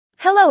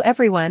Hello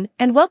everyone,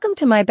 and welcome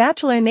to my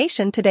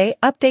BachelorNation Today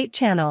update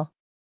channel.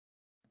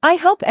 I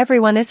hope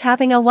everyone is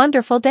having a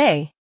wonderful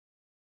day.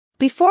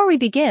 Before we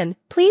begin,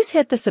 please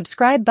hit the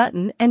subscribe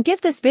button and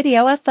give this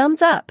video a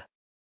thumbs up.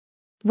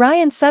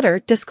 Ryan Sutter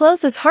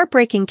discloses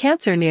heartbreaking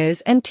cancer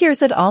news and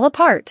tears it all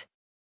apart.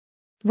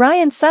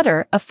 Ryan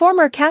Sutter, a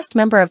former cast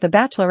member of The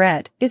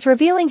Bachelorette, is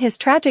revealing his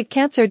tragic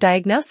cancer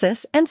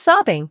diagnosis and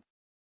sobbing.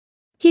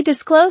 He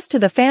disclosed to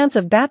the fans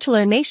of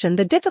BachelorNation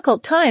the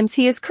difficult times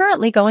he is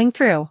currently going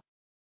through.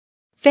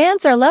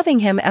 Fans are loving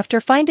him after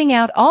finding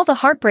out all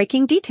the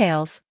heartbreaking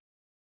details.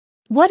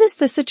 What is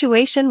the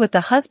situation with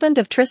the husband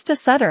of Trista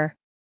Sutter?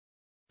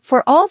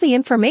 For all the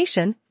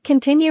information,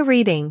 continue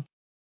reading.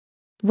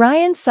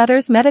 Ryan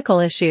Sutter's medical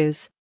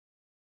issues.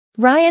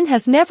 Ryan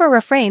has never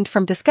refrained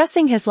from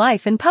discussing his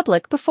life in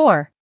public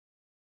before.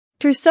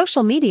 Through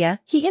social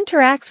media, he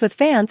interacts with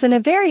fans in a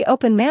very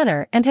open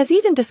manner and has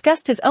even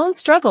discussed his own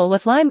struggle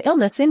with Lyme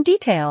illness in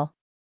detail.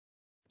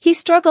 He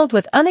struggled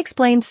with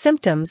unexplained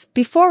symptoms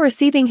before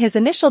receiving his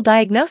initial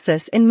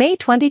diagnosis in May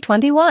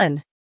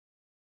 2021.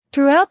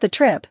 Throughout the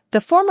trip, the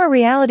former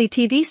reality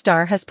TV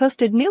star has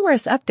posted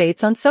numerous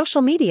updates on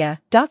social media,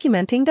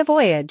 documenting the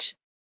voyage.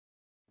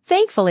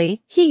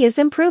 Thankfully, he is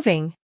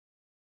improving.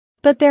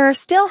 But there are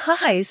still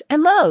highs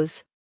and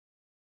lows.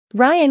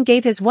 Ryan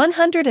gave his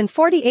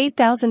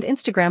 148,000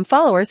 Instagram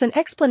followers an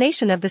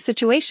explanation of the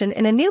situation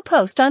in a new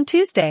post on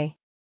Tuesday.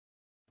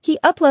 He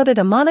uploaded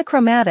a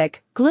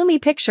monochromatic, gloomy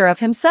picture of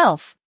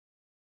himself.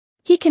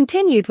 He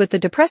continued with the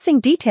depressing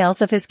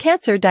details of his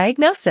cancer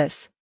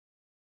diagnosis.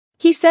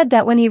 He said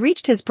that when he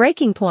reached his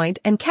breaking point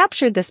and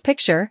captured this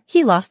picture,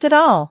 he lost it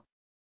all.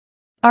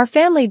 Our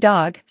family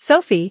dog,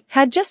 Sophie,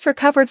 had just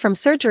recovered from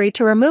surgery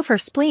to remove her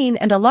spleen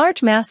and a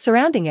large mass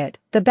surrounding it,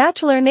 the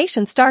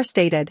BachelorNation star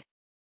stated.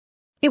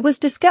 It was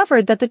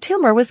discovered that the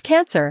tumor was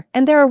cancer,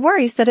 and there are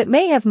worries that it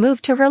may have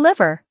moved to her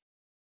liver.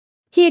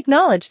 He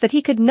acknowledged that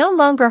he could no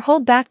longer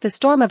hold back the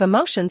storm of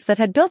emotions that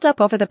had built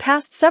up over the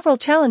past several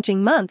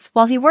challenging months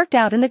while he worked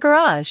out in the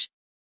garage.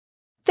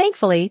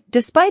 Thankfully,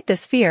 despite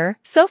this fear,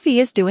 Sophie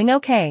is doing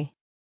okay.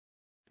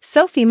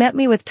 Sophie met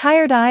me with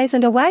tired eyes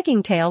and a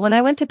wagging tail when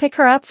I went to pick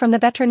her up from the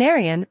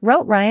veterinarian,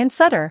 wrote Ryan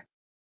Sutter.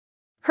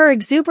 Her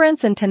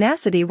exuberance and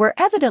tenacity were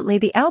evidently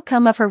the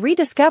outcome of her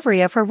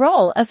rediscovery of her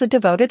role as a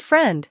devoted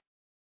friend.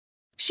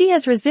 She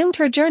has resumed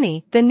her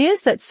journey. The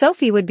news that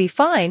Sophie would be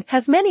fine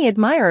has many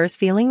admirers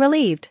feeling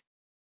relieved.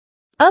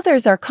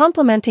 Others are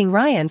complimenting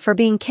Ryan for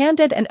being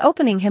candid and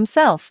opening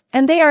himself,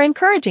 and they are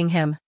encouraging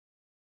him.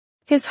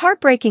 His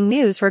heartbreaking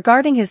news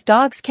regarding his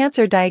dog's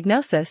cancer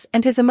diagnosis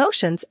and his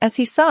emotions as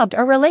he sobbed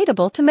are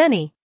relatable to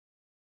many.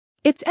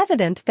 It's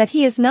evident that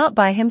he is not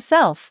by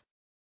himself.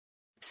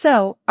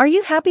 So, are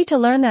you happy to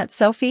learn that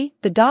Sophie,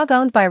 the dog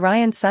owned by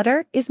Ryan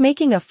Sutter, is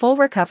making a full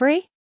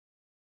recovery?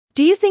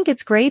 Do you think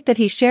it's great that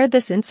he shared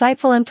this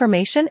insightful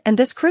information and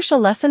this crucial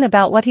lesson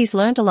about what he's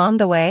learned along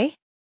the way?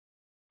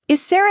 Is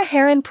Sarah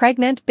Heron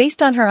pregnant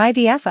based on her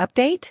IVF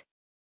update?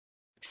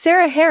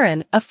 Sarah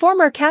Heron, a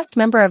former cast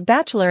member of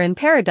Bachelor in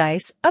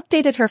Paradise,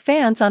 updated her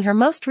fans on her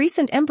most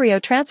recent embryo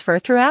transfer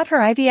throughout her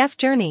IVF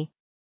journey.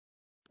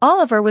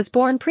 Oliver was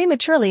born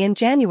prematurely in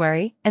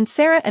January, and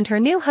Sarah and her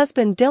new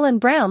husband Dylan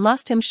Brown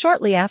lost him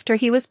shortly after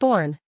he was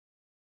born.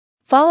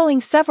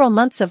 Following several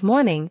months of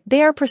mourning,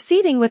 they are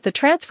proceeding with the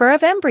transfer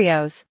of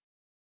embryos.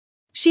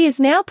 She is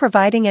now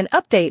providing an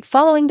update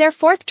following their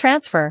fourth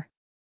transfer.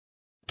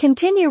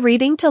 Continue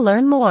reading to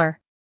learn more.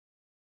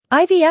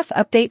 IVF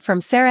update from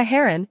Sarah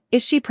Heron,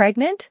 is she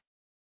pregnant?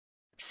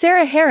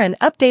 Sarah Heron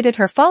updated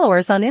her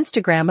followers on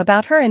Instagram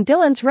about her and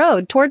Dylan's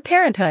road toward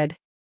parenthood.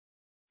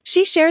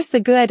 She shares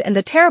the good and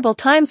the terrible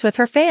times with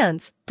her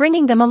fans,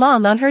 bringing them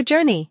along on her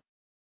journey.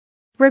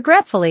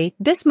 Regretfully,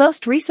 this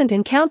most recent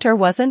encounter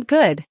wasn't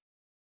good.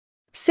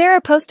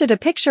 Sarah posted a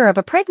picture of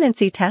a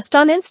pregnancy test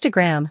on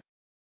Instagram.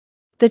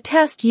 The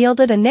test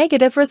yielded a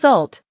negative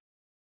result.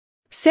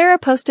 Sarah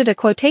posted a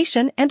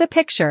quotation and a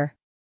picture.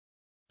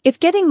 "If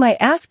getting my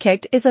ass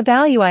kicked is a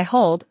value I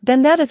hold,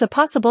 then that is a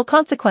possible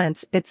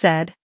consequence," it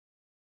said.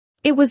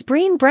 It was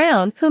Breen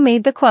Brown who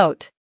made the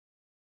quote.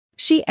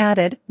 She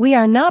added, "We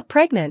are not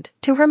pregnant,"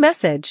 to her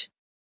message.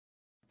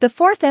 The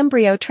fourth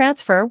embryo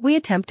transfer we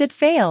attempted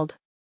failed.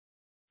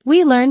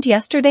 We learned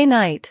yesterday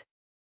night.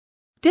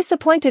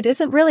 Disappointed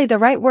isn't really the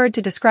right word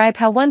to describe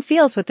how one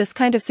feels with this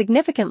kind of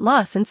significant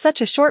loss in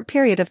such a short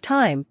period of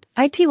time.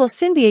 It will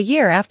soon be a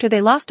year after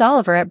they lost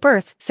Oliver at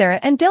birth, Sarah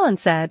and Dylan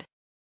said.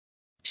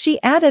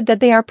 She added that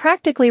they are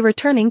practically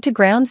returning to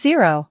ground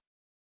zero.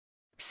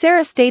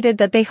 Sarah stated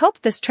that they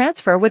hoped this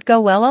transfer would go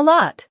well a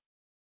lot.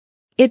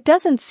 "It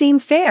doesn't seem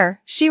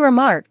fair," she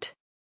remarked.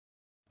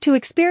 "To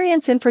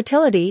experience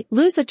infertility,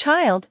 lose a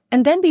child,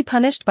 and then be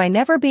punished by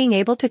never being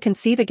able to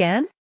conceive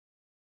again?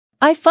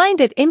 I find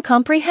it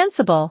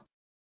incomprehensible.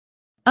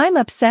 I'm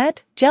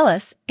upset,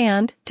 jealous,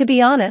 and, to be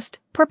honest,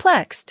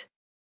 perplexed."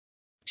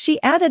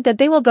 She added that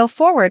they will go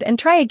forward and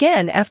try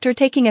again after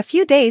taking a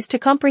few days to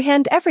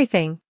comprehend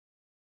everything.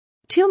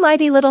 Two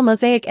mighty little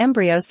mosaic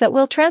embryos that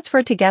will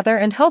transfer together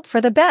and hope for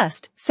the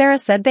best, Sarah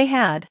said they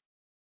had.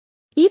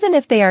 Even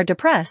if they are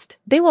depressed,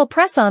 they will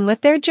press on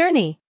with their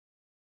journey.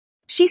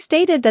 She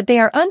stated that they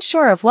are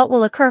unsure of what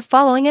will occur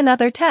following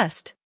another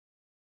test.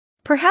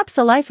 Perhaps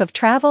a life of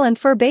travel and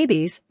fur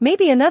babies,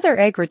 maybe another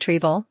egg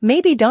retrieval,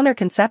 maybe donor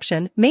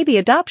conception, maybe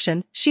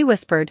adoption, she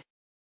whispered.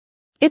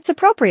 It's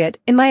appropriate,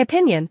 in my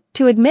opinion,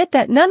 to admit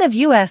that none of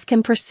us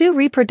can pursue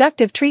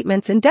reproductive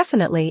treatments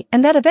indefinitely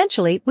and that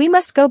eventually we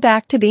must go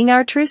back to being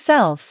our true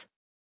selves.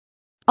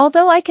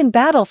 Although I can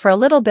battle for a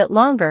little bit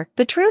longer,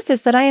 the truth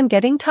is that I am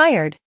getting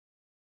tired.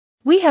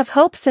 We have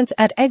hope since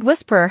Egg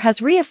Whisperer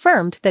has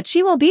reaffirmed that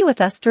she will be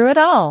with us through it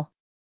all.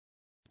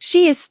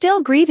 She is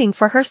still grieving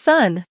for her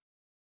son.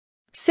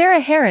 Sarah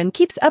Heron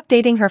keeps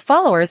updating her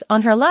followers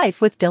on her life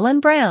with Dylan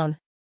Brown.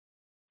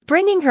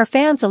 Bringing her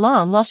fans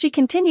along while she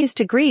continues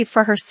to grieve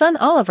for her son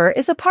Oliver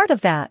is a part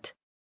of that.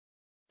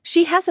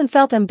 She hasn't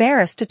felt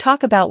embarrassed to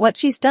talk about what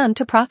she's done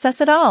to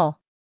process it all.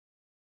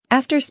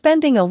 After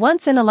spending a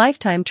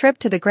once-in-a-lifetime trip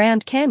to the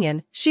Grand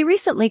Canyon, she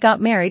recently got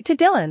married to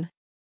Dylan.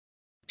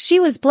 She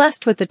was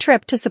blessed with the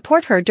trip to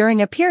support her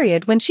during a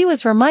period when she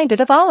was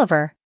reminded of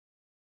Oliver.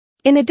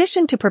 In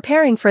addition to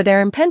preparing for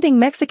their impending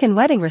Mexican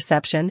wedding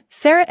reception,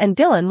 Sarah and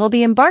Dylan will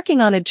be embarking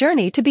on a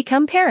journey to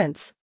become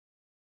parents.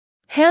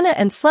 Hannah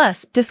and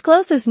Sluss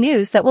discloses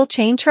news that will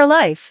change her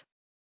life.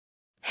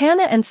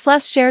 Hannah and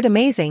Sluss shared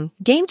amazing,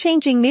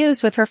 game-changing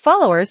news with her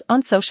followers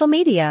on social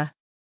media.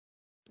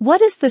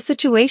 What is the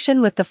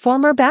situation with the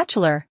former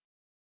bachelor?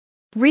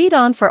 Read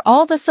on for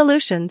all the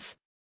solutions.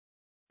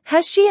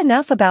 Has she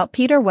enough about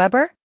Peter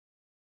Weber?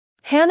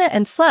 Hannah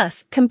and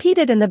Sluss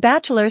competed in The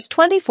Bachelor's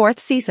 24th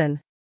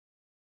season.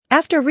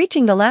 After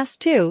reaching the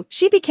last two,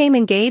 she became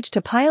engaged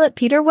to pilot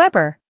Peter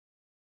Weber.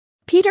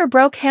 Peter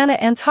broke Hannah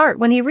Ann's heart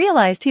when he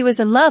realized he was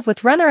in love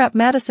with runner-up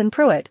Madison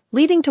Pruitt,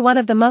 leading to one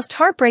of the most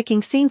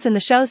heartbreaking scenes in the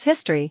show's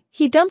history.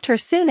 He dumped her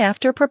soon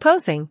after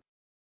proposing.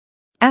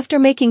 After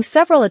making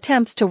several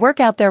attempts to work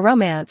out their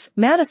romance,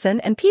 Madison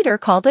and Peter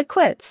called it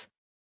quits.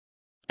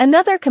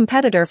 Another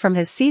competitor from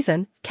his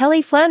season,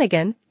 Kelly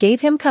Flanagan,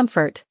 gave him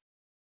comfort.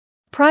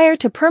 Prior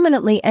to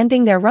permanently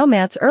ending their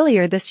romance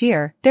earlier this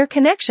year, their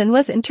connection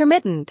was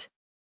intermittent.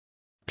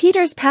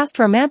 Peter's past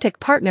romantic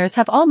partners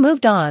have all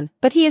moved on,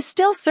 but he is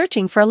still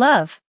searching for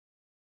love.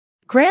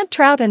 Grant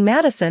Trout and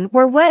Madison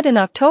were wed in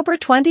October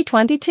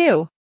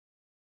 2022.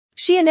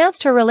 She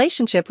announced her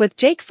relationship with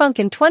Jake Funk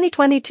in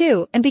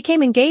 2022 and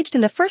became engaged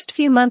in the first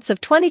few months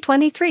of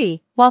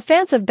 2023, while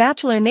fans of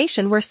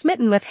BachelorNation were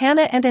smitten with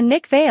Hannah and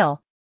Nick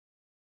Vale.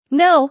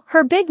 No,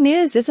 her big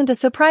news isn't a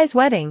surprise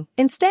wedding.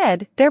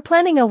 Instead, they're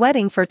planning a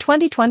wedding for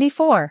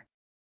 2024.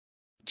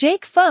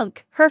 Jake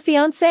Funk, her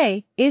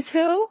fiancé, is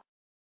who?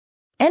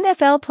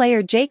 NFL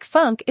player Jake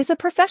Funk is a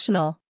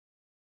professional.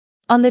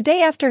 On the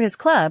day after his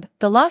club,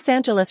 the Los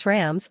Angeles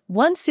Rams,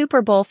 won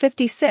Super Bowl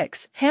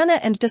 56, Hannah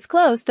and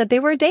disclosed that they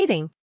were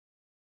dating.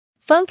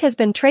 Funk has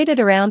been traded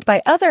around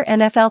by other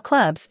NFL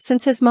clubs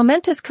since his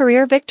momentous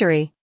career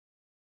victory.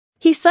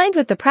 He signed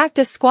with the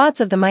practice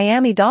squads of the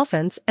Miami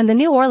Dolphins and the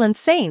New Orleans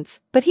Saints,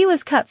 but he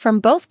was cut from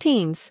both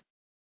teams.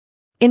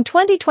 In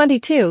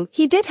 2022,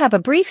 he did have a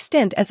brief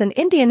stint as an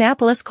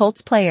Indianapolis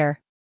Colts player.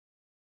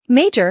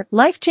 Major,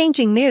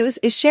 life-changing news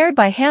is shared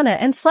by Hannah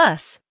and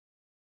Sluss.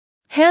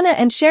 Hannah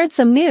and shared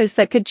some news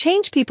that could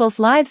change people's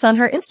lives on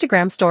her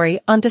Instagram story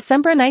on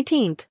December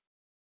 19th.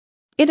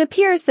 It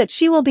appears that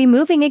she will be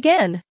moving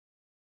again.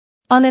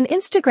 On an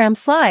Instagram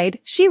slide,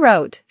 she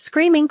wrote,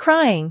 "Screaming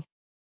crying.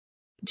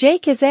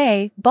 Jake is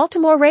a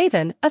Baltimore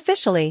Raven,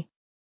 officially."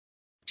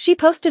 She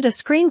posted a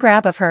screen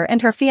grab of her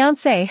and her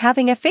fiancé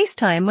having a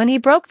FaceTime when he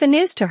broke the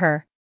news to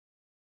her.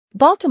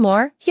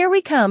 "Baltimore, here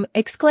we come,"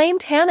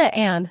 exclaimed Hannah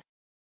Ann.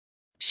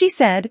 She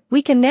said,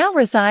 "We can now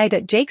reside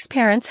at Jake's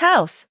parents'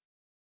 house."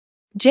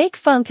 Jake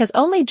Funk has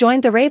only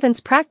joined the Ravens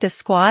practice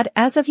squad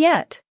as of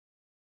yet.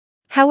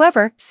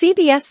 However,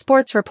 CBS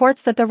Sports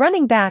reports that the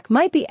running back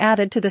might be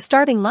added to the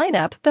starting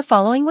lineup the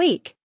following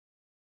week.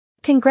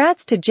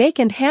 Congrats to Jake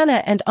and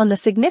Hannah and on the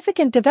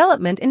significant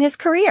development in his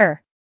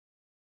career.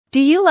 Do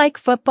you like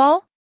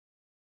football?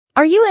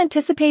 Are you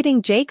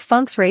anticipating Jake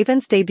Funk's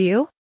Ravens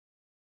debut?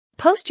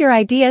 Post your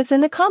ideas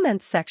in the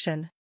comments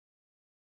section.